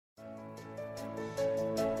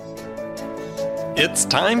It's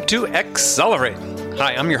time to accelerate.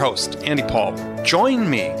 Hi, I'm your host, Andy Paul. Join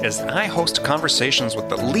me as I host conversations with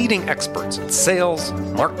the leading experts in sales,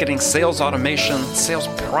 marketing, sales automation, sales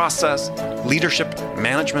process, leadership,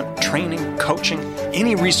 management, training, coaching,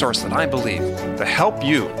 any resource that I believe to help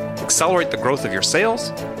you accelerate the growth of your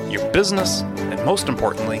sales, your business, and most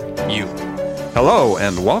importantly, you. Hello,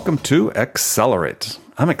 and welcome to Accelerate.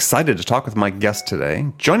 I'm excited to talk with my guest today.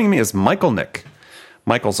 Joining me is Michael Nick.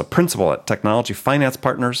 Michael's a principal at Technology Finance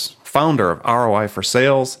Partners, founder of ROI for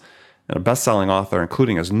Sales, and a best-selling author,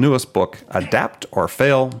 including his newest book, Adapt or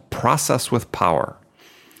Fail, Process with Power.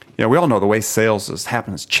 You know, we all know the way sales is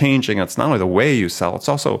changing. It's not only the way you sell, it's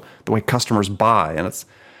also the way customers buy. And it's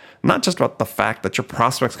not just about the fact that your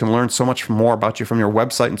prospects can learn so much more about you from your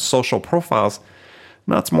website and social profiles.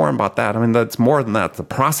 No, it's more about that. I mean, that's more than that. The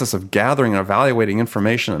process of gathering and evaluating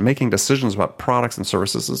information and making decisions about products and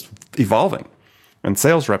services is evolving. And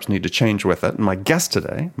sales reps need to change with it. And my guest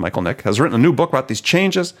today, Michael Nick, has written a new book about these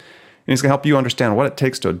changes, and he's going to help you understand what it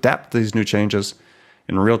takes to adapt to these new changes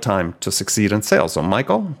in real time to succeed in sales. So,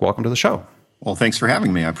 Michael, welcome to the show. Well, thanks for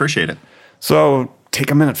having me. I appreciate it. So,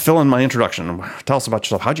 take a minute, fill in my introduction. Tell us about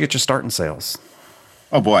yourself. How'd you get your start in sales?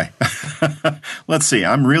 Oh, boy. Let's see.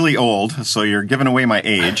 I'm really old, so you're giving away my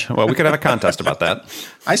age. Well, we could have a contest about that.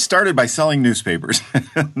 I started by selling newspapers.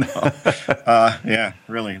 Yeah,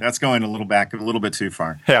 really. That's going a little bit too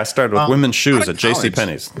far. Hey, I started with women's shoes at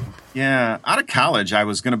JCPenney's. Yeah. Out of college, I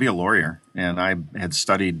was going to be a lawyer, and I had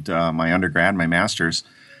studied my undergrad, my master's,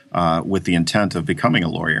 with the intent of becoming a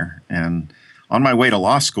lawyer. And on my way to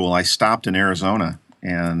law school, I stopped in Arizona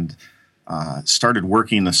and started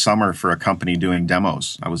working the summer for a company doing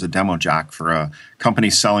demos. I was a demo jock for a company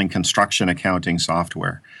selling construction accounting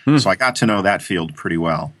software. So I got to know that field pretty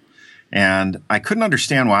well. And I couldn't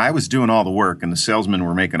understand why I was doing all the work and the salesmen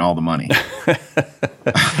were making all the money.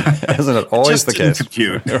 Isn't it always the case?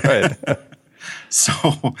 Compute. Right.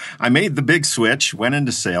 So I made the big switch, went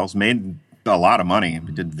into sales, made a lot of money,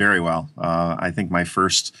 did very well. I think my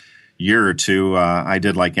first year or two, I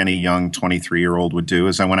did like any young 23-year-old would do,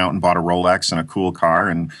 is I went out and bought a Rolex and a cool car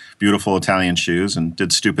and beautiful Italian shoes and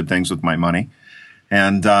did stupid things with my money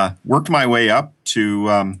and worked my way up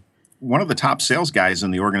to one of the top sales guys in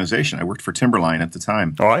the organization. I worked for Timberline at the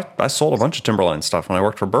time. Oh, I sold a bunch of Timberline stuff when I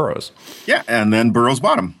worked for Burroughs. Yeah, and then Burroughs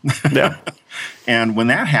bought them. Yeah. And when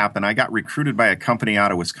that happened, I got recruited by a company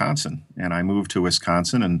out of Wisconsin, and I moved to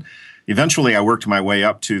Wisconsin, and eventually, I worked my way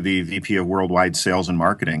up to the VP of Worldwide Sales and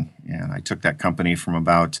Marketing, and I took that company from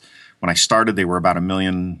when I started, they were about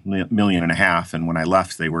 $1.5 million, and when I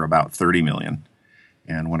left, they were about $30 million.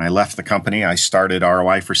 And when I left the company, I started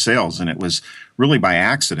ROI for Sales, and it was really by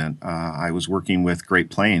accident. I was working with Great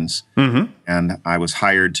Plains, and I was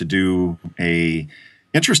hired to do a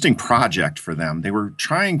interesting project for them. They were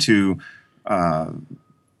trying to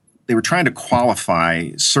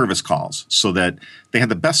qualify service calls so that they had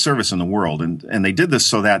the best service in the world. And they did this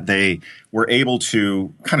so that they were able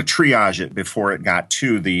to kind of triage it before it got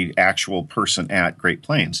to the actual person at Great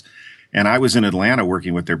Plains. And I was in Atlanta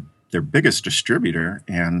working with their biggest distributor,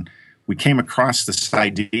 and we came across this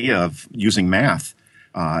idea of using math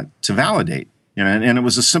to validate. And it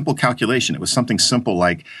was a simple calculation. It was something simple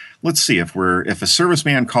like, let's see, if a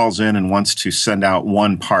serviceman calls in and wants to send out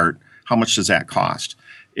one part, how much does that cost?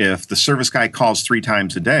 If the service guy calls 3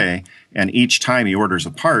 times a day and each time he orders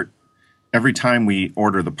a part, every time we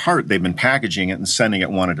order the part, they've been packaging it and sending it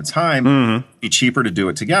one at a time, it'd be cheaper to do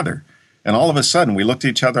it together. And all of a sudden, we looked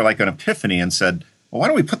at each other like an epiphany and said, well, why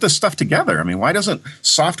don't we put this stuff together? I mean, why doesn't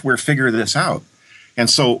software figure this out? And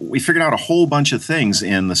so we figured out a whole bunch of things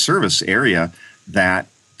in the service area that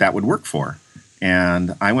would work for.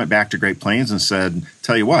 And I went back to Great Plains and said,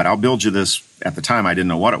 tell you what, I'll build you this. At the time, I didn't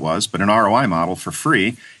know what it was, but an ROI model for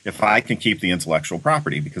free if I can keep the intellectual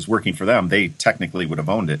property, because working for them, they technically would have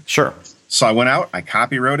owned it. Sure. So I went out, I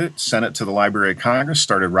copywrote it, sent it to the Library of Congress,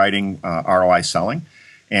 started writing ROI selling,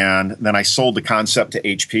 and then I sold the concept to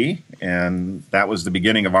HP, and that was the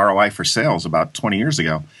beginning of ROI for Sales about 20 years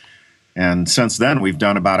ago. And since then, we've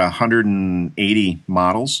done about 180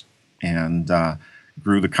 models and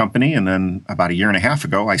grew the company, and then about a year and a half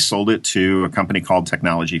ago, I sold it to a company called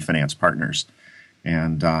Technology Finance Partners.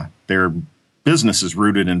 And their business is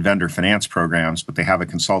rooted in vendor finance programs, but they have a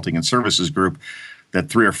consulting and services group that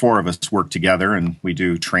 3 or 4 of us work together, and we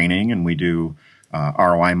do training, and we do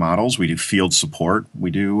ROI models, we do field support, we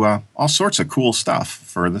do all sorts of cool stuff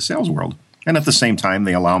for the sales world. And at the same time,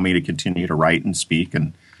 they allow me to continue to write and speak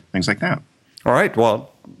and things like that. All right.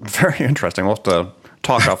 Well, very interesting. We'll have to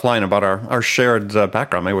talk offline about our shared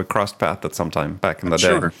background. Maybe we crossed paths at some time back in the day.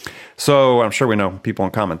 Sure. So I'm sure we know people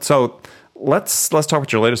in common. So let's talk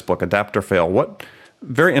about your latest book, Adapt or Fail. What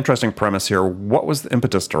very interesting premise here. What was the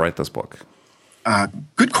impetus to write this book?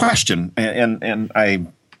 Good question, and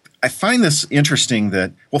I find this interesting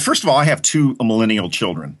that, well, first of all, I have two millennial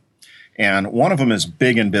children, and one of them is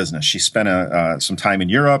big in business. She spent some time in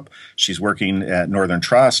Europe. She's working at Northern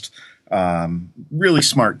Trust. Really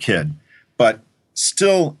smart kid, but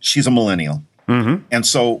still, she's a millennial. Mm-hmm. And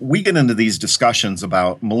so we get into these discussions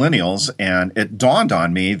about millennials, and it dawned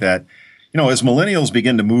on me that, as millennials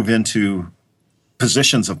begin to move into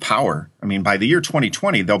positions of power, I mean, by the year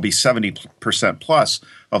 2020, they'll be 70% plus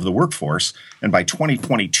of the workforce. And by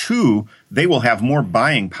 2022, they will have more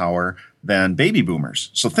buying power than baby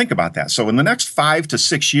boomers. So think about that. So in the next 5 to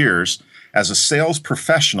 6 years, as a sales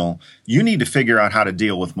professional, you need to figure out how to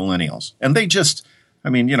deal with millennials. And they just,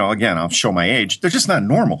 again, I'll show my age. They're just not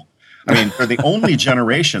normal. I mean, they're the only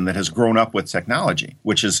generation that has grown up with technology,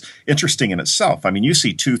 which is interesting in itself. I mean, you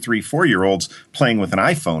see 2, 3, 4-year-olds playing with an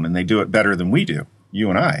iPhone, and they do it better than we do, you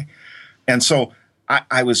and I. And so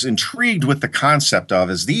I was intrigued with the concept of,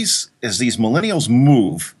 as these millennials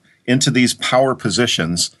move into these power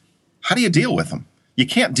positions, how do you deal with them? You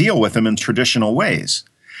can't deal with them in traditional ways.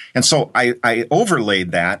 And so I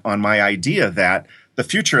overlaid that on my idea that the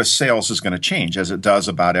future of sales is going to change, as it does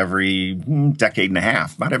about every decade and a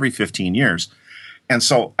half, about every 15 years. And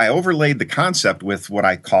so I overlaid the concept with what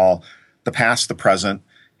I call the past, the present,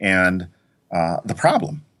 and the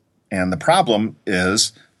problem. And the problem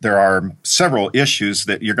is there are several issues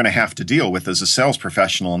that you're going to have to deal with as a sales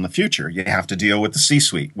professional in the future. You have to deal with the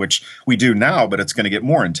C-suite, which we do now, but it's going to get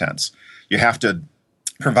more intense. You have to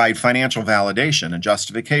provide financial validation and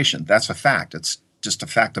justification. That's a fact. It's just a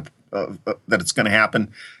fact that it's going to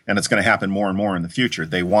happen, and it's going to happen more and more in the future.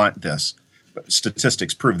 They want this.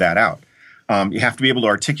 Statistics prove that out. You have to be able to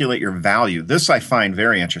articulate your value. This I find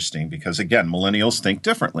very interesting because, again, millennials think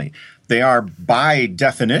differently. They are, by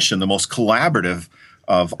definition, the most collaborative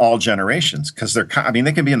of all generations because they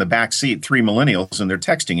can be in the back seat, 3 millennials, and they're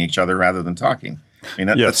texting each other rather than talking. I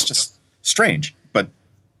mean, that's just strange.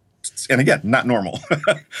 And again, not normal.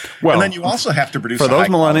 Well, and then you also have to produce for those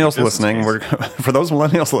millennials listening. For those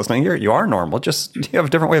millennials listening, you are normal. Just you have a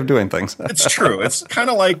different way of doing things. It's true. It's kind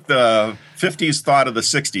of like the 50s thought of the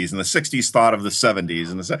 60s and the 60s thought of the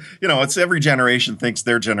 70s, and it's every generation thinks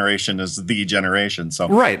their generation is the generation. So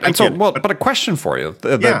right. And but a question for you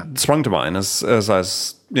that sprung to mind as I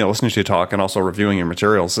was listening to you talk and also reviewing your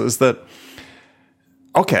materials is that.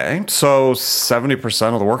 Okay, so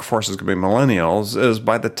 70% of the workforce is going to be millennials. Is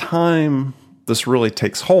by the time this really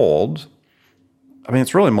takes hold,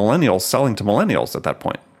 it's really millennials selling to millennials at that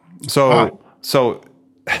point. So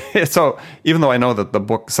even though I know that the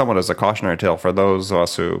book somewhat is a cautionary tale for those of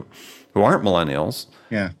us who aren't millennials,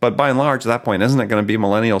 but by and large, at that point, isn't it going to be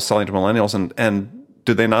millennials selling to millennials? And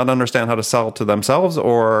do they not understand how to sell to themselves,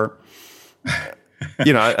 or?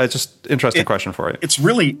 It's just interesting question for you. It's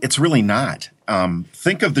really not.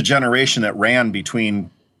 Think of the generation that ran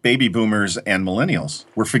between baby boomers and millennials.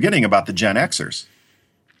 We're forgetting about the Gen Xers.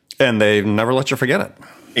 And they never let you forget it.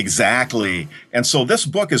 Exactly. And so this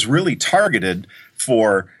book is really targeted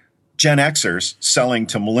for Gen Xers selling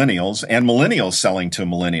to millennials and millennials selling to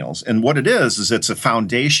millennials. And what it is it's a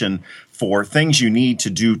foundation for things you need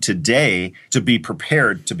to do today to be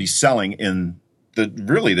prepared to be selling in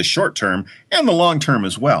the short term and the long term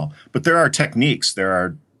as well. But there are techniques. There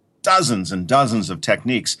are dozens and dozens of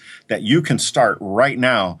techniques that you can start right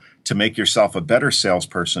now to make yourself a better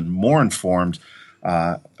salesperson, more informed,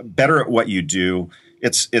 better at what you do.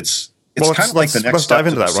 It's kind of like the next step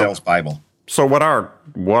to the Sales Bible. So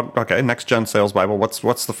next gen Sales Bible,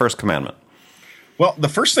 what's the first commandment? Well, the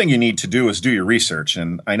first thing you need to do is do your research.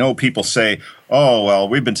 And I know people say, oh, well,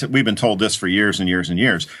 we've been told this for years and years and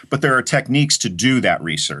years. But there are techniques to do that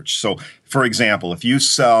research. So, for example, if you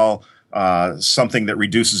sell something that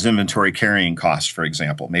reduces inventory carrying costs, for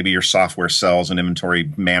example, maybe your software sells an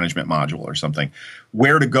inventory management module or something,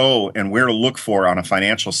 where to go and where to look for on a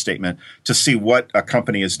financial statement to see what a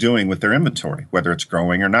company is doing with their inventory, whether it's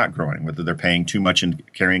growing or not growing, whether they're paying too much in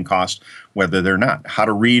carrying cost, whether they're not. How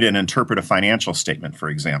to read and interpret a financial statement, for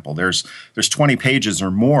example. There's 20 pages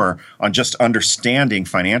or more on just understanding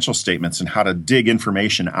financial statements and how to dig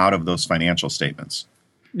information out of those financial statements.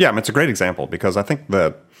 Yeah, it's a great example because I think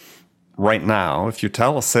that right now, if you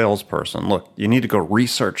tell a salesperson, look, you need to go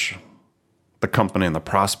research the company and the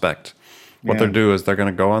prospect, what they'll do is they're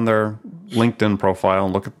going to go on their LinkedIn profile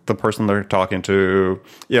and look at the person they're talking to.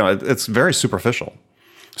 It's very superficial.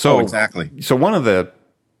 So exactly. So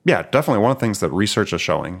definitely one of the things that research is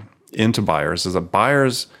showing into buyers is that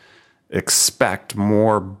buyers expect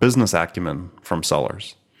more business acumen from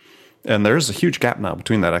sellers. And there's a huge gap now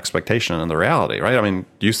between that expectation and the reality, right? I mean,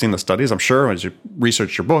 you've seen the studies, I'm sure, as you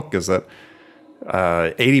research your book, is that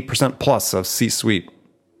 80% plus of C-suite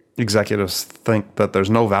executives think that there's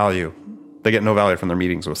no value. They get no value from their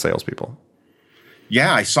meetings with salespeople.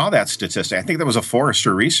 Yeah, I saw that statistic. I think that was a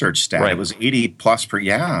Forrester research stat. Right. It was 80 plus per.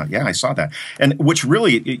 Yeah, I saw that. And which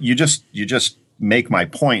really, you just make my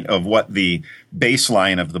point of what the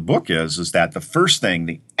baseline of the book is that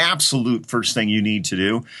the absolute first thing you need to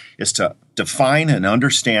do is to define and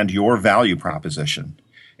understand your value proposition.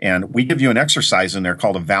 And we give you an exercise in there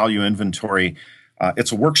called a value inventory.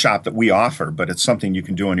 It's a workshop that we offer, but it's something you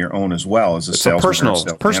can do on your own as well as a sales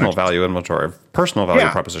personal value inventory, personal value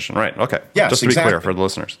proposition. Right. Okay. Yes, just to be clear for the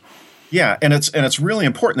listeners. Yeah, and it's really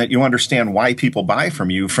important that you understand why people buy from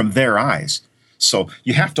you from their eyes. So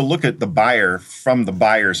you have to look at the buyer from the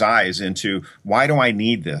buyer's eyes into, why do I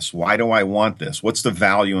need this? Why do I want this? What's the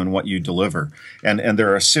value in what you deliver? And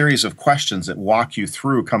there are a series of questions that walk you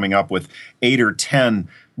through coming up with 8 or 10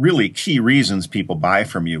 really key reasons people buy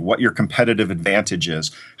from you, what your competitive advantage is,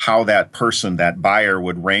 how that person, that buyer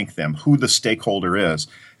would rank them, who the stakeholder is.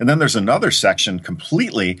 And then there's another section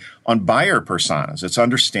completely on buyer personas. It's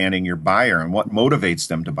understanding your buyer and what motivates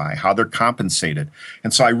them to buy, how they're compensated.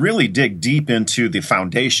 And so I really dig deep into the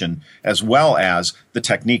foundation as well as the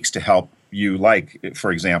techniques to help you, like,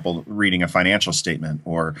 for example, reading a financial statement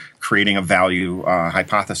or creating a value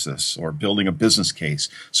hypothesis or building a business case.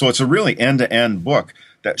 So it's a really end-to-end book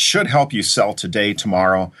that should help you sell today,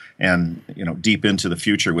 tomorrow, and deep into the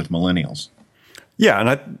future with millennials. Yeah,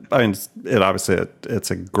 and I mean,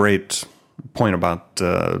 it's a great point about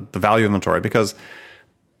the value inventory because,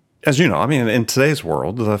 as you know, I mean, in today's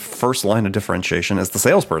world, the first line of differentiation is the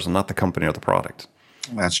salesperson, not the company or the product.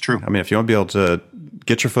 That's true. I mean, if you want to be able to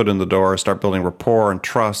get your foot in the door, start building rapport and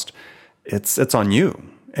trust, it's on you.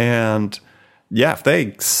 And yeah, if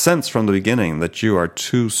they sense from the beginning that you are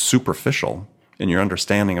too superficial in your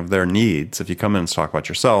understanding of their needs, if you come in and talk about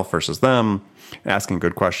yourself versus them, asking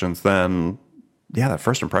good questions, then yeah, that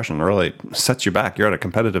first impression really sets you back. You're at a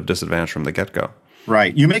competitive disadvantage from the get-go.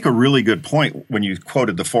 Right. You make a really good point when you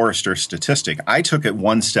quoted the Forrester statistic. I took it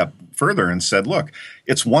one step further and said, look,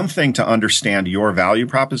 it's one thing to understand your value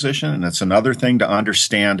proposition, and it's another thing to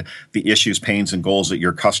understand the issues, pains, and goals that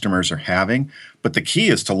your customers are having. But the key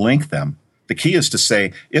is to link them. The key is to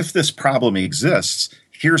say, if this problem exists,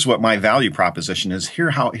 here's what my value proposition is.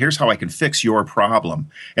 Here's how I can fix your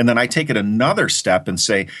problem. And then I take it another step and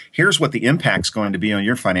say, here's what the impact's going to be on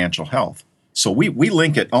your financial health. So we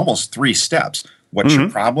link it almost 3 steps. What's your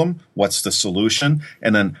problem? What's the solution?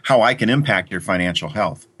 And then how I can impact your financial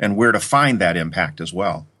health and where to find that impact as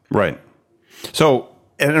well. Right. So,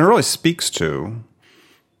 and it really speaks to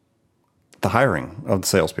the hiring of the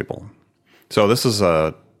salespeople. So this is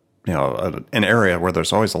an area where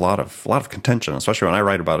there's always a lot of contention, especially when I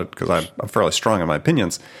write about it, because I'm fairly strong in my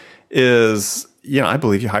opinions, is, I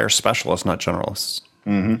believe you hire specialists, not generalists.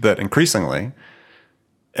 Mm-hmm. That increasingly,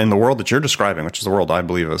 in the world that you're describing, which is the world I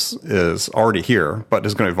believe is already here, but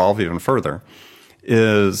is going to evolve even further,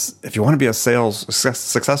 is if you want to be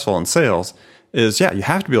successful in sales, you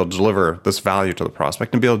have to be able to deliver this value to the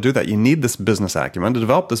prospect. And to be able to do that, you need this business acumen. To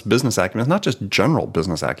develop this business acumen, it's not just general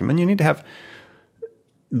business acumen. You need to have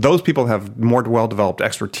those people have more well-developed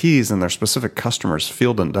expertise in their specific customer's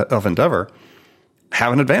field of endeavor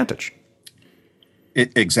have an advantage.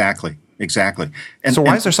 Exactly. And so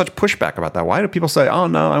why is there such pushback about that? Why do people say, oh,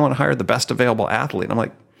 no, I want to hire the best available athlete? And I'm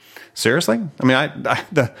like, seriously? I mean,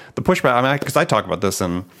 the pushback, because I talk about this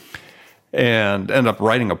and end up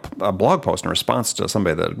writing a blog post in response to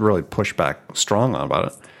somebody that really pushed back strong on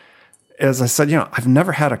about it. As I said, I've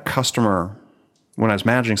never had a customer, when I was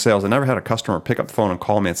managing sales, I never had a customer pick up the phone and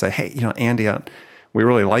call me and say, hey, Andy, we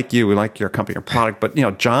really like you. We like your company or product. But,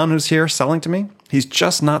 John, who's here selling to me, he's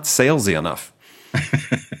just not salesy enough.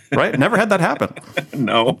 Right? Never had that happen.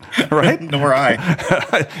 No. Right? Nor I.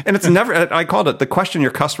 And it's never, I called it the question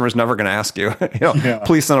your customer is never going to ask you.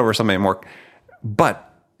 Please send over somebody more.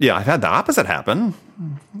 But yeah, I've had the opposite happen.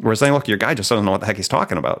 We're saying, look, your guy just doesn't know what the heck he's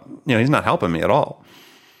talking about. He's not helping me at all.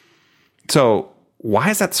 So why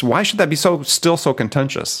is that? Why should that be still so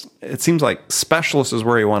contentious? It seems like specialist is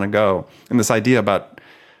where you want to go. And this idea about,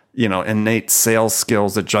 innate sales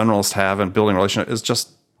skills that generalists have and building relationships is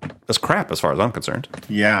just, that's crap as far as I'm concerned.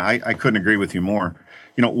 Yeah, I couldn't agree with you more.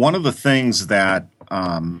 One of the things that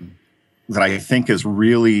I think is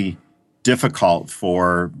really difficult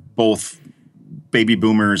for both baby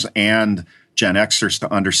boomers and Gen Xers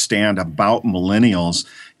to understand about millennials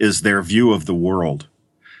is their view of the world.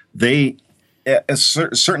 They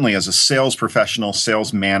certainly as a sales professional,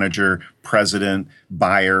 sales manager, president,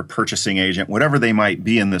 buyer, purchasing agent, whatever they might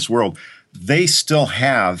be in this world, they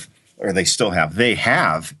have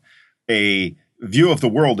a view of the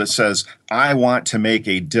world that says, I want to make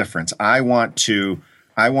a difference. I want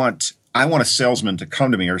a salesman to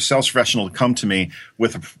come to me, or a sales professional to come to me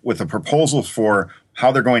with a proposal for how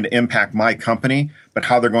they're going to impact my company, but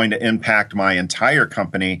how they're going to impact my entire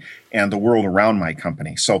company and the world around my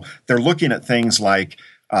company. So they're looking at things like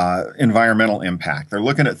environmental impact. They're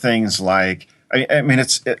looking at things like,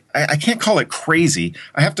 I can't call it crazy.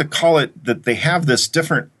 I have to call it that they have this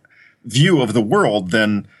different view of the world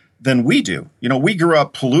than we do. We grew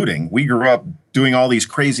up polluting. We grew up doing all these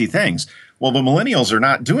crazy things. Well, the millennials are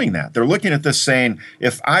not doing that. They're looking at this saying,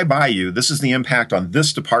 if I buy you, this is the impact on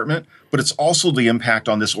this department, but it's also the impact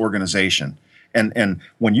on this organization. And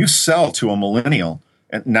when you sell to a millennial,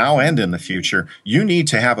 now and in the future, you need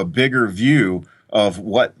to have a bigger view of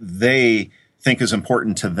what they think is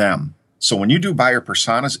important to them. So when you do buyer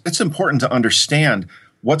personas, it's important to understand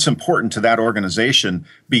what's important to that organization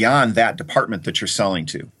beyond that department that you're selling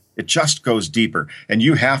to. It just goes deeper. And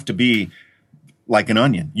you have to be like an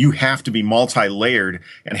onion. You have to be multi-layered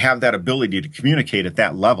and have that ability to communicate at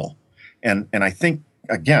that level. And I think,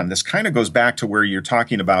 again, this kind of goes back to where you're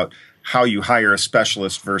talking about how you hire a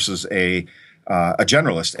specialist versus a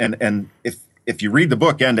generalist. And if you read the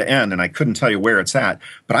book end to end, and I couldn't tell you where it's at,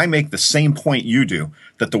 but I make the same point you do,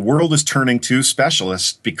 that the world is turning to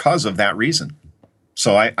specialists because of that reason.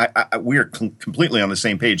 So we are completely on the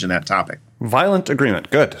same page in that topic. Violent agreement.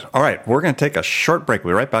 Good. All right. We're going to take a short break.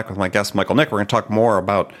 We'll be right back with my guest, Michael Nick. We're going to talk more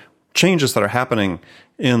about changes that are happening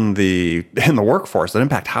in the workforce that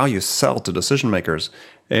impact how you sell to decision makers.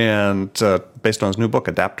 And based on his new book,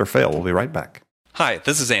 Adapt or Fail. We'll be right back. Hi,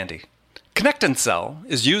 this is Andy. Connect and Sell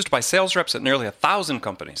is used by sales reps at nearly 1,000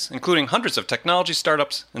 companies, including hundreds of technology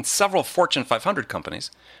startups and several Fortune 500 companies,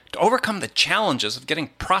 to overcome the challenges of getting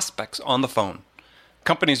prospects on the phone.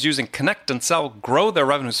 Companies using Connect and Sell grow their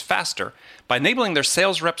revenues faster by enabling their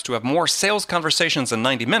sales reps to have more sales conversations in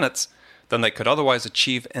 90 minutes than they could otherwise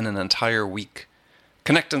achieve in an entire week.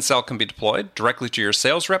 Connect and Sell can be deployed directly to your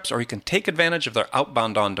sales reps, or you can take advantage of their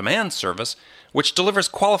outbound on-demand service, which delivers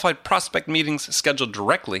qualified prospect meetings scheduled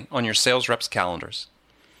directly on your sales reps' calendars.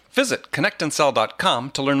 Visit connectandsell.com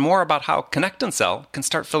to learn more about how Connect and Sell can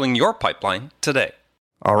start filling your pipeline today.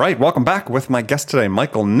 All right, welcome back with my guest today,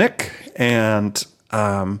 Michael Nick. And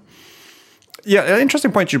an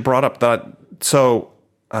interesting point you brought up that,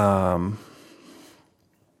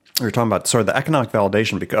 we were talking about sort of the economic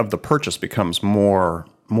validation of the purchase becomes more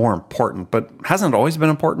important, but hasn't it always been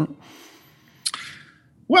important?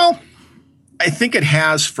 Well, I think it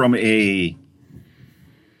has from a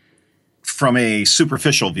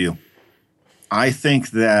superficial view. I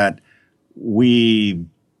think that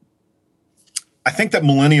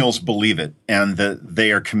millennials believe it and that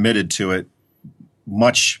they are committed to it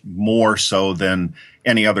much more so than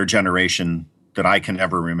any other generation that I can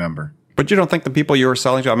ever remember. But you don't think the people you were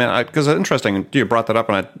selling to, because it's interesting, you brought that up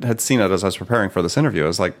and I had seen it as I was preparing for this interview.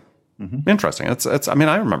 It's like, interesting.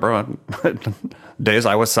 I remember days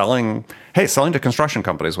I was selling to construction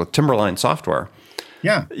companies with Timberline software.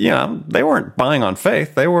 Yeah. Yeah. They weren't buying on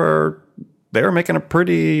faith. They were making a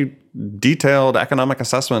pretty detailed economic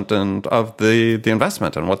assessment of the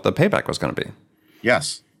investment and what the payback was going to be.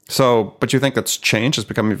 Yes. So, but you think that's changed? It's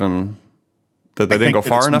become even that they didn't go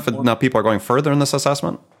far enough, and now people are going further in this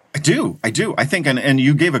assessment? I do. I think, and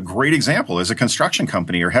you gave a great example as a construction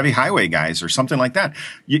company or heavy highway guys or something like that.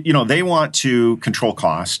 They want to control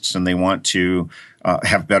costs and they want to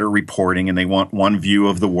have better reporting and they want one view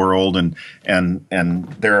of the world. And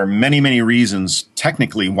there are many, many reasons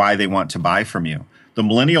technically why they want to buy from you. The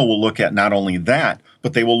millennial will look at not only that,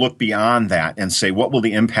 but they will look beyond that and say, what will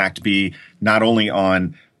the impact be not only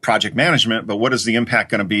on project management, but what is the impact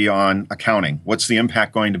going to be on accounting? What's the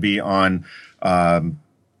impact going to be on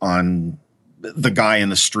the guy in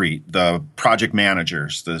the street, the project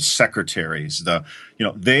managers, the secretaries,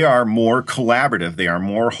 they are more collaborative. They are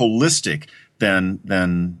more holistic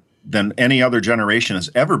than any other generation has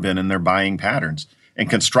ever been in their buying patterns. And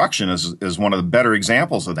construction is one of the better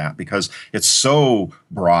examples of that because it's so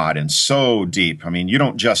broad and so deep. I mean, you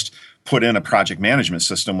don't just put in a project management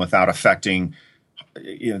system without affecting,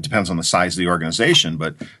 it depends on the size of the organization,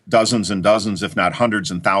 but dozens and dozens, if not hundreds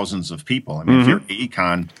and thousands of people. I mean, if you're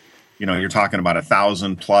Econ, you're talking about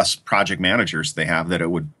 1,000 plus project managers they have that it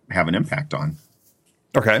would have an impact on.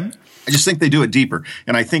 Okay. I just think they do it deeper.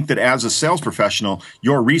 And I think that as a sales professional,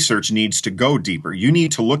 your research needs to go deeper. You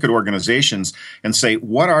need to look at organizations and say,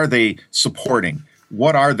 what are they supporting?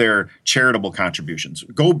 What are their charitable contributions?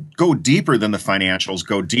 Go deeper than the financials.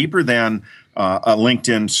 Go deeper than a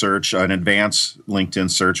LinkedIn search, an advanced LinkedIn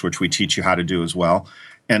search, which we teach you how to do as well.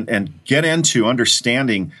 And get into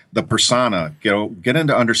understanding the persona. Get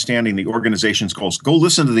into understanding the organization's goals. Go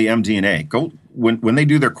listen to the MD&A. Go when they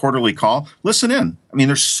do their quarterly call. Listen in. I mean,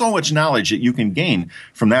 there's so much knowledge that you can gain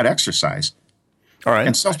from that exercise. All right.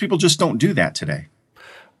 And salespeople just don't do that today.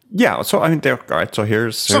 Yeah. So I mean, all right. So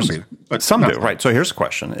here's some do, but some do. Right. So here's a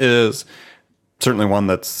question: is certainly one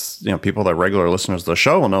that's people that are regular listeners of the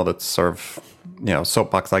show will know that's sort of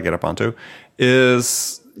soapbox I get up onto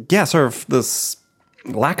is sort of this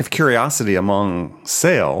lack of curiosity among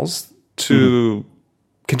sales to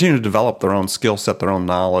continue to develop their own skill set, their own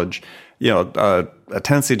knowledge. A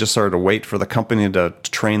tendency just sort of to wait for the company to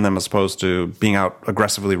train them as opposed to being out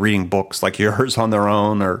aggressively reading books like yours on their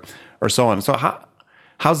own or so on. So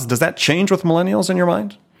does that change with millennials in your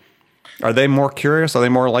mind? Are they more curious? Are they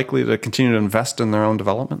more likely to continue to invest in their own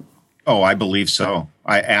development? Oh, I believe so.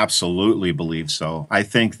 I absolutely believe so. I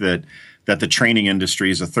think that the training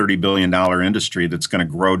industry is a $30 billion industry that's going to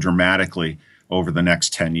grow dramatically over the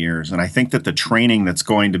next 10 years. And I think that the training that's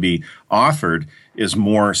going to be offered is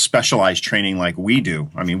more specialized training like we do.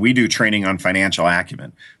 I mean, we do training on financial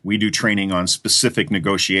acumen. We do training on specific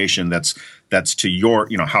negotiation that's to your,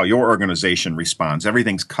 how your organization responds.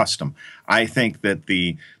 Everything's custom. I think that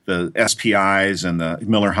the SPIs and the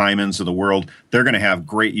Miller Hymans of the world, they're going to have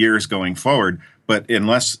great years going forward. But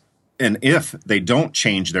if they don't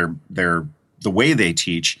change the way they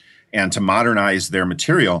teach and to modernize their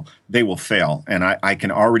material, they will fail. And I can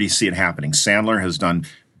already see it happening. Sandler has done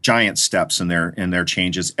giant steps in their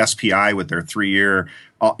changes. SPI with their 3-year,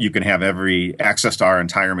 you can have every access to our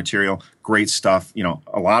entire material. Great stuff.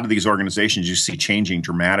 A lot of these organizations you see changing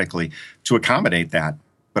dramatically to accommodate that.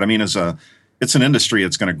 But I mean, it's an industry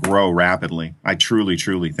that's going to grow rapidly. I truly,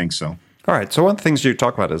 truly think so. All right. So one of the things you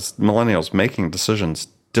talk about is millennials making decisions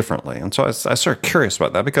differently. And so I was sort of curious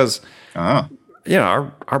about that because,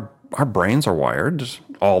 our brains are wired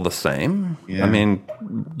all the same. Yeah. I mean,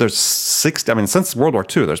 since World War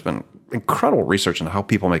II, there's been incredible research into how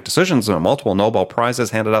people make decisions and multiple Nobel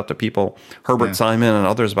Prizes handed out to people, Herbert Simon and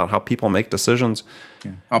others about how people make decisions.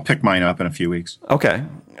 Yeah. I'll pick mine up in a few weeks. Okay.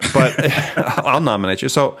 But I'll nominate you.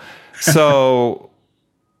 So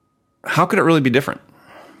how could it really be different?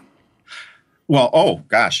 Well, oh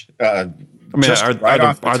gosh. Are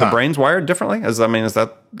the brains wired differently?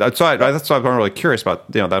 That's why I'm really curious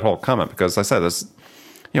about that whole comment because I said this,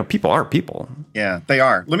 people are people. Yeah, they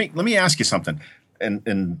are. Let me ask you something,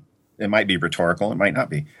 and it might be rhetorical, it might not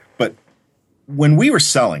be, but when we were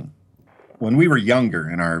younger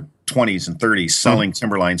in our 20s and 30s selling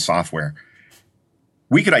Timberline software,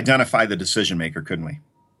 we could identify the decision maker, couldn't we?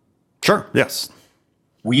 Sure. Yes.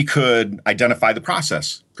 We could identify the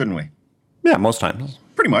process, couldn't we? Yeah, most times.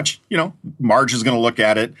 Pretty much, Marge is going to look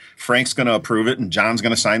at it, Frank's going to approve it, and John's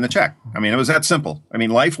going to sign the check. I mean, it was that simple. I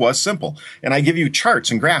mean, life was simple. And I give you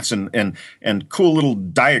charts and graphs and cool little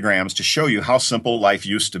diagrams to show you how simple life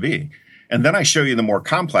used to be. And then I show you the more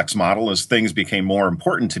complex model as things became more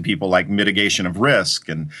important to people like mitigation of risk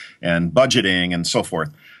and budgeting and so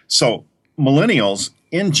forth. So millennials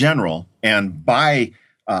in general and by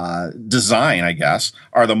design, I guess,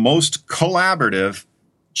 are the most collaborative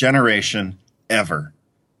generation ever.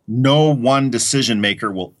 No one decision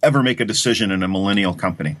maker will ever make a decision in a millennial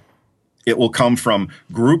company. It will come from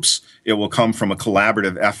groups. It will come from a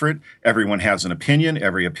collaborative effort. Everyone has an opinion.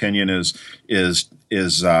 Every opinion is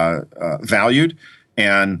valued,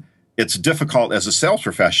 and it's difficult as a sales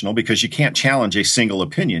professional because you can't challenge a single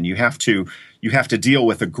opinion. You have to deal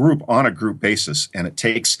with a group on a group basis, and it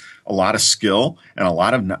takes a lot of skill and a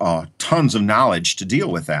lot of tons of knowledge to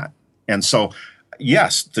deal with that. And so,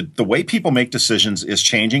 yes, the way people make decisions is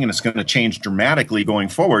changing, and it's going to change dramatically going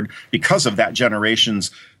forward because of that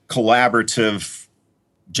generation's collaborative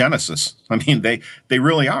genesis. I mean, they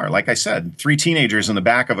really are. Like I said, 3 teenagers in the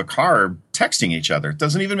back of a car texting each other. It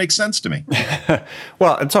doesn't even make sense to me.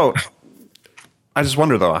 Well, and so I just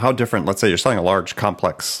wonder, though, how different, let's say you're selling a large,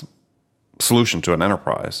 complex solution to an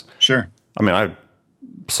enterprise. Sure. I mean, I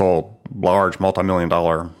sold large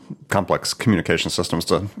multi-million-dollar complex communication systems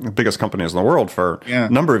to the biggest companies in the world for a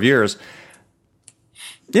number of years.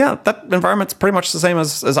 Yeah, that environment's pretty much the same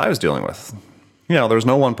as I was dealing with. There's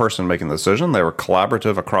no one person making the decision. They were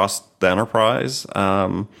collaborative across the enterprise.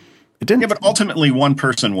 It didn't. Yeah, but ultimately one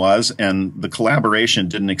person was, and the collaboration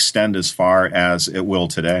didn't extend as far as it will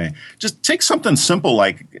today. Just take something simple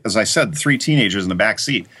like, as I said, 3 teenagers in the back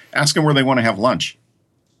seat. Ask them where they want to have lunch.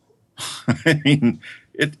 I mean,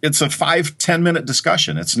 it's a 5-10 minute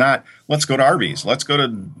discussion. It's not, let's go to Arby's, let's go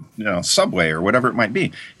to Subway or whatever it might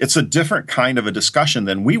be. It's a different kind of a discussion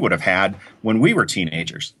than we would have had when we were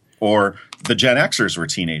teenagers or the Gen Xers were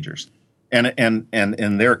teenagers. And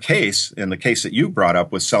in their case, in the case that you brought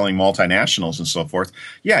up with selling multinationals and so forth,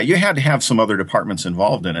 yeah, you had to have some other departments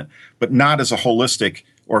involved in it, but not as a holistic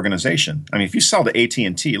organization. I mean, if you sell to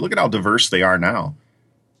AT&T, look at how diverse they are now.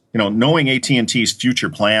 Knowing AT&T's future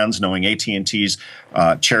plans, knowing AT&T's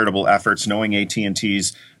charitable efforts, knowing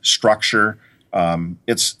AT&T's structure,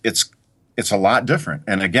 it's a lot different.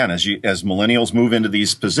 And again, as millennials move into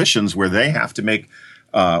these positions where they have to make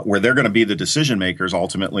where they're going to be the decision makers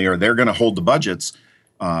ultimately, or they're going to hold the budgets,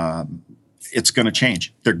 it's going to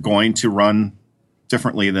change. They're going to run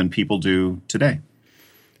differently than people do today.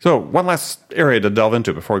 So one last area to delve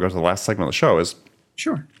into before we go to the last segment of the show is,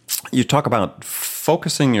 sure, you talk about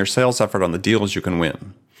focusing your sales effort on the deals you can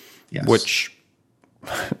win, yes. Which,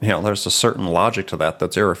 there's a certain logic to that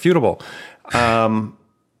that's irrefutable.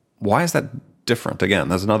 Why is that different? Again,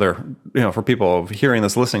 there's another, for people hearing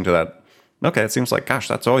this, listening to that, okay, it seems like, gosh,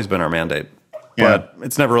 that's always been our mandate. Yeah. But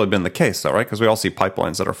it's never really been the case, though, right? Because we all see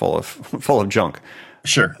pipelines that are full of junk.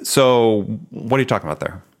 Sure. So what are you talking about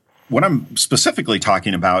there? What I'm specifically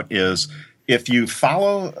talking about is if you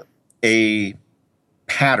follow a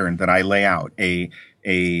pattern that I lay out, if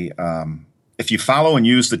you follow and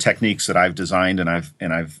use the techniques that I've designed and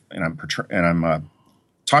I'm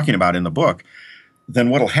talking about in the book, then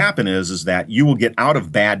what'll happen is that you will get out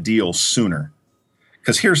of bad deals sooner.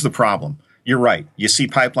 Because here's the problem. You're right. You see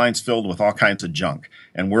pipelines filled with all kinds of junk,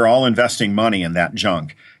 and we're all investing money in that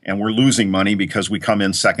junk, and we're losing money because we come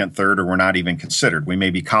in second, third, or we're not even considered. We may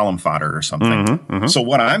be column fodder or something. Mm-hmm, mm-hmm. So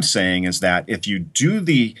what I'm saying is that if you do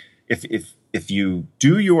if you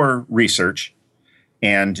do your research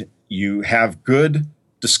and you have good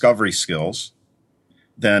discovery skills,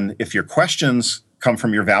 then if your questions come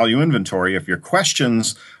from your value inventory, if your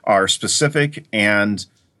questions are specific and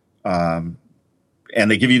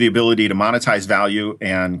they give you the ability to monetize value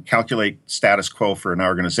and calculate status quo for an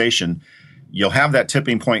organization, you'll have that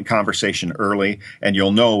tipping point conversation early, and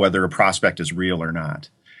you'll know whether a prospect is real or not.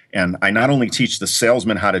 And I not only teach the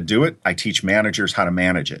salesman how to do it, I teach managers how to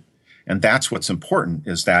manage it. And that's what's important,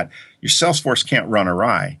 is that your sales force can't run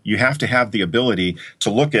awry. You have to have the ability to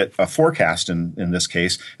look at a forecast in this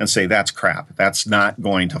case and say, that's crap. That's not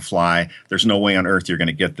going to fly. There's no way on earth you're going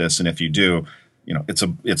to get this. And if you do,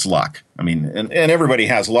 it's luck. I mean, and everybody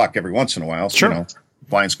has luck every once in a while. So, sure.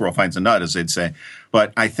 Blind squirrel finds a nut, as they'd say.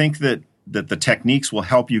 But I think that the techniques will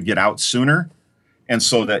help you get out sooner, and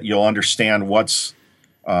so that you'll understand what's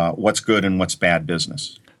good and what's bad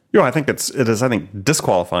business. I think it is. I think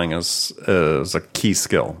disqualifying is a key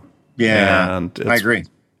skill. Yeah, and I agree.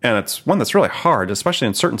 And it's one that's really hard, especially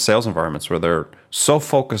in certain sales environments where they're so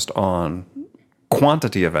focused on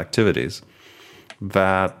quantity of activities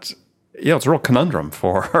that it's a real conundrum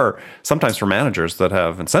sometimes for managers that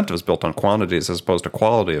have incentives built on quantities as opposed to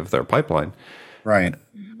quality of their pipeline. Right.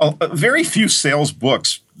 Very few sales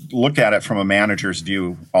books look at it from a manager's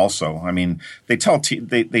view also. I mean, they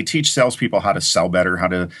teach salespeople how to sell better, how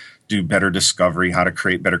to do better discovery, how to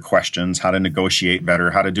create better questions, how to negotiate better,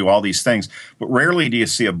 how to do all these things. But rarely do you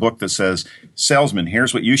see a book that says, salesman,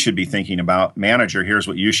 here's what you should be thinking about. Manager, here's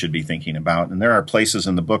what you should be thinking about. And there are places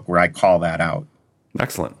in the book where I call that out.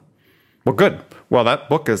 Excellent. Well, good. Well, that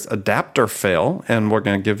book is Adapt or Fail, and we're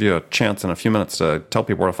going to give you a chance in a few minutes to tell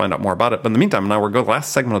people where to find out more about it. But in the meantime, now we're going to the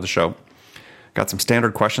last segment of the show. Got some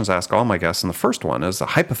standard questions to ask all my guests, and the first one is a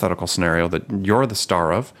hypothetical scenario that you're the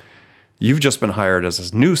star of. You've just been hired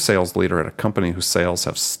as a new sales leader at a company whose sales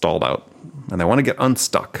have stalled out, and they want to get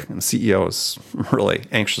unstuck, and the CEO is really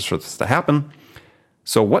anxious for this to happen.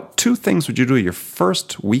 So what 2 things would you do your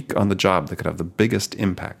first week on the job that could have the biggest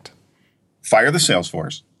impact? Fire the sales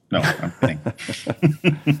force. No, I'm kidding.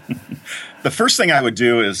 The first thing I would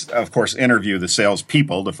do is, of course, interview the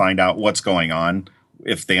salespeople to find out what's going on,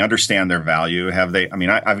 if they understand their value.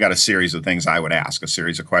 I've got a series of things I would ask, a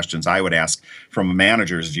series of questions I would ask from a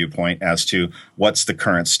manager's viewpoint as to what's the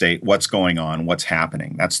current state, what's going on, what's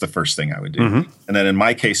happening. That's the first thing I would do. Mm-hmm. And then in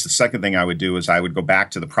my case, the second thing I would do is I would go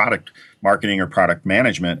back to the product marketing or product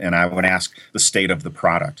management, and I would ask the state of the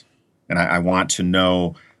product. And I want to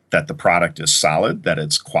know that the product is solid, that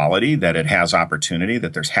it's quality, that it has opportunity,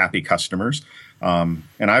 that there's happy customers. And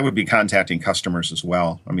I would be contacting customers as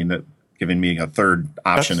well. I mean, that giving me a third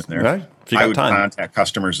option in there. Right. I would contact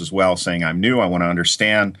customers as well, saying, I'm new. I want to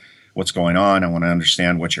understand what's going on. I want to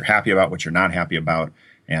understand what you're happy about, what you're not happy about,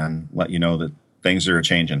 and let you know that things are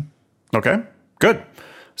changing. Okay, good.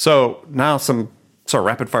 So now some So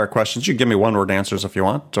rapid fire questions. You can give me one word answers if you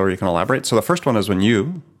want, or you can elaborate. So the first one is when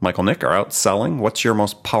you, Michael Nick, are out selling, what's your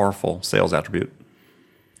most powerful sales attribute?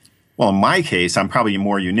 Well, in my case, I'm probably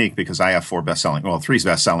more unique because I have three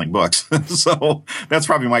best-selling books. So that's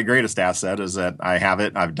probably my greatest asset is that I have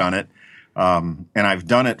it, I've done it. And I've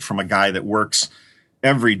done it from a guy that works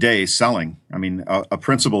every day selling. I mean, a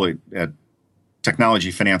principal at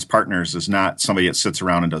Technology Finance Partners is not somebody that sits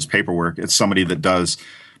around and does paperwork. It's somebody that does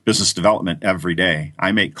business development every day.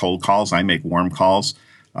 I make cold calls. I make warm calls.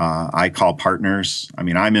 I call partners. I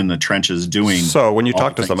mean, I'm in the trenches doing. So when you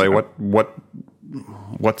talk to somebody,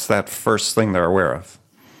 what's that first thing they're aware of?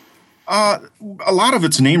 A lot of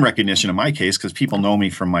it's name recognition in my case because people know me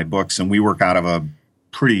from my books, and we work out of a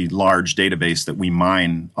pretty large database that we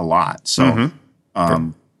mine a lot. So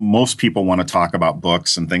most people want to talk about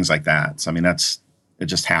books and things like that. So I mean, it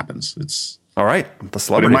just happens. It's all right. The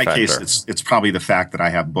celebrity factor. But in my factor. case, it's probably the fact that I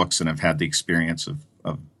have books and have had the experience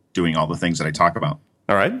of doing all the things that I talk about.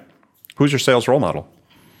 All right. Who's your sales role model?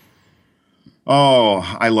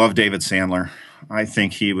 Oh, I love David Sandler. I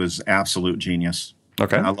think he was absolute genius.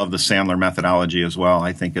 Okay. And I love the Sandler methodology as well.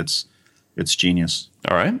 I think it's genius.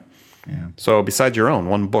 All right. Yeah. So besides your own,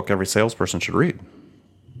 one book every salesperson should read.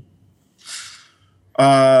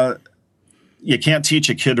 You Can't Teach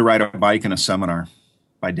a Kid to Ride a Bike in a Seminar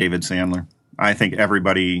by David Sandler. I think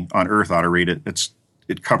everybody on earth ought to read it.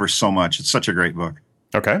 It covers so much. It's such a great book.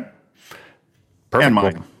 Okay. Perfect. And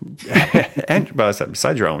mine. But I said,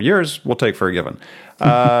 besides your own, yours we'll take for a given.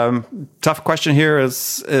 Tough question here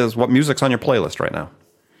is what music's on your playlist right now?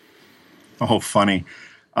 Oh, funny.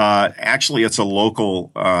 Actually, it's a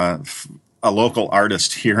local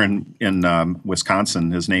artist here in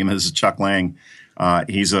Wisconsin. His name is Chuck Lang.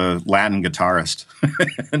 He's a Latin guitarist,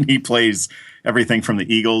 and he plays everything from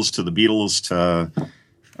the Eagles to the Beatles to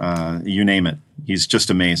you name it. He's just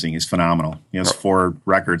amazing. He's phenomenal. He has 4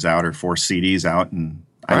 records out or 4 CDs out, and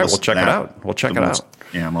all right, we'll check it out. We'll check it out.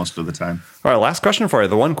 Yeah, most of the time. All right, last question for you.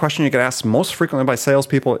 The one question you get asked most frequently by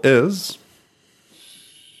salespeople is?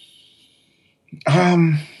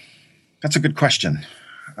 That's a good question.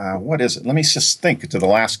 What is it? Let me just think to the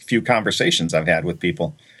last few conversations I've had with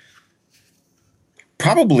people.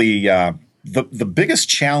 Probably the biggest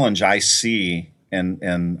challenge I see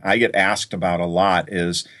and I get asked about a lot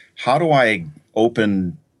is how do I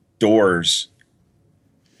open doors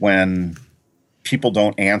when people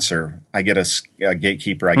don't answer? I get a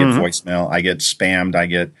gatekeeper, I get voicemail, I get spammed, I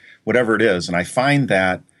get whatever it is. And I find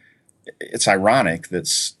that it's ironic that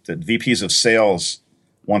VPs of sales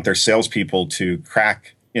want their salespeople to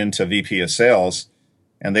crack into VP of sales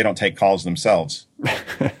and they don't take calls themselves.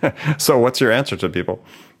 So what's your answer to people?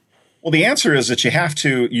 Well, the answer is that you have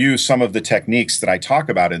to use some of the techniques that I talk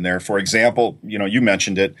about in there. For example, you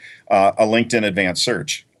mentioned it, a LinkedIn advanced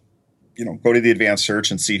search. Go to the advanced search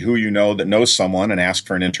and see who you know that knows someone and ask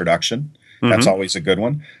for an introduction. That's always a good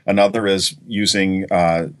one. Another is using,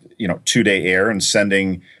 2-day air and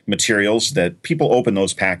sending materials that people open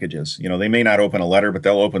those packages. They may not open a letter, but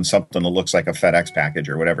they'll open something that looks like a FedEx package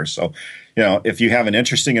or whatever. So, if you have an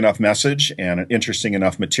interesting enough message and interesting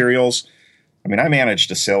enough materials. I mean, I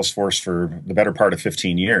managed a sales force for the better part of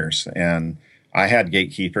 15 years, and I had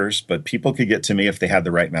gatekeepers, but people could get to me if they had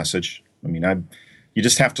the right message. I mean, you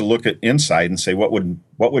just have to look at inside and say, what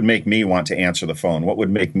would make me want to answer the phone? What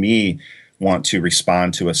would make me want to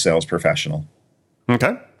respond to a sales professional?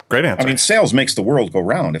 Okay, great answer. I mean, sales makes the world go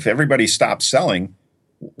round. If everybody stopped selling,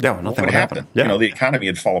 nothing would happen. Yeah. The economy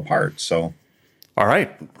would fall apart. So, all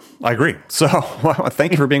right, I agree. So,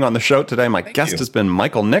 thank you for being on the show today. My guest has been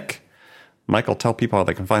Michael Nick. Michael, tell people how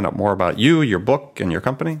they can find out more about you, your book, and your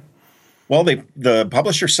company. Well, the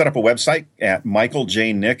publisher set up a website at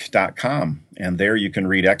michaeljnick.com, and there you can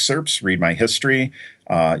read excerpts, read my history.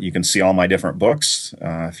 You can see all my different books.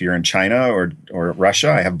 If you're in China or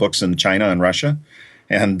Russia, I have books in China and Russia.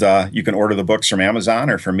 And you can order the books from Amazon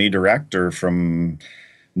or from me direct or from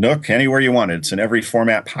Nook, anywhere you want it. It's in every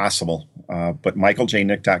format possible. But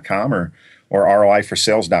michaeljnick.com or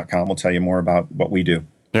ROI4sales.com will tell you more about what we do.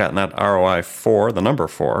 Yeah, and that ROI4, the number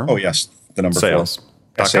 4. Oh, yes, the number sales.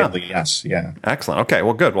 4. Sadly, yes, yeah. Excellent. Okay,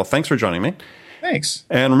 well, good. Well, thanks for joining me. Thanks.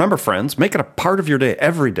 And remember, friends, make it a part of your day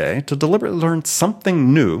every day to deliberately learn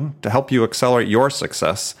something new to help you accelerate your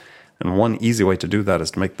success. And one easy way to do that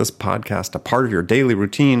is to make this podcast a part of your daily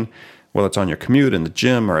routine, whether it's on your commute, in the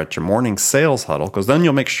gym, or at your morning sales huddle, because then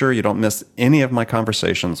you'll make sure you don't miss any of my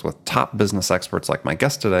conversations with top business experts like my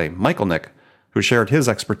guest today, Michael Nick, who shared his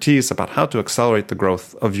expertise about how to accelerate the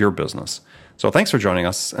growth of your business. So thanks for joining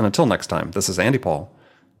us, and until next time, this is Andy Paul.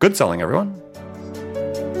 Good selling, everyone.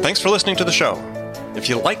 Thanks for listening to the show. If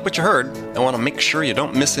you like what you heard and want to make sure you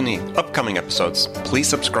don't miss any upcoming episodes, please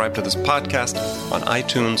subscribe to this podcast on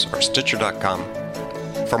iTunes or Stitcher.com.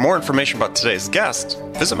 For more information about today's guest,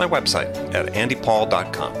 visit my website at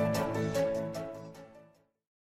andypaul.com.